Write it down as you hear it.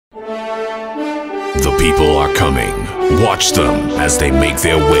The people are coming. Watch them as they make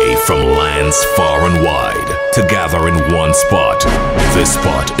their way from lands far and wide to gather in one spot. This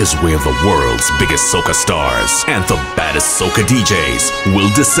spot is where the world's biggest soca stars and the baddest soca DJs will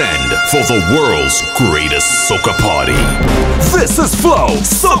descend for the world's greatest soca party. This is Flow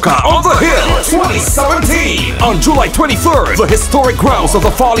Soca on the Hill 2017. On July 23rd, the historic grounds of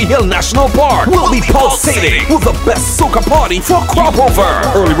the Farley Hill National Park will be pulsating with the best soca party for crop over.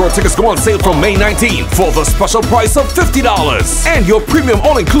 Early bird tickets go on sale from May 19th for the special price of $50 and your premium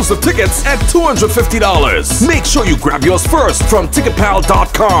all-inclusive tickets at $250. Make sure you grab yours first from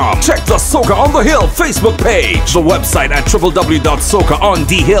ticketpal.com. Check the Soca on the Hill Facebook page, the website at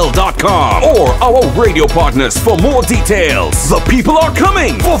www.socaonthehill.com, or our radio partners for more details. The people are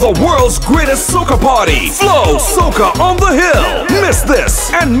coming for the world's greatest soca party, Flow Soca on the Hill. Miss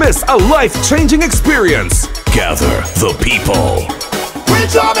this and miss a life-changing experience. Gather the people. We're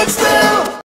drumming still.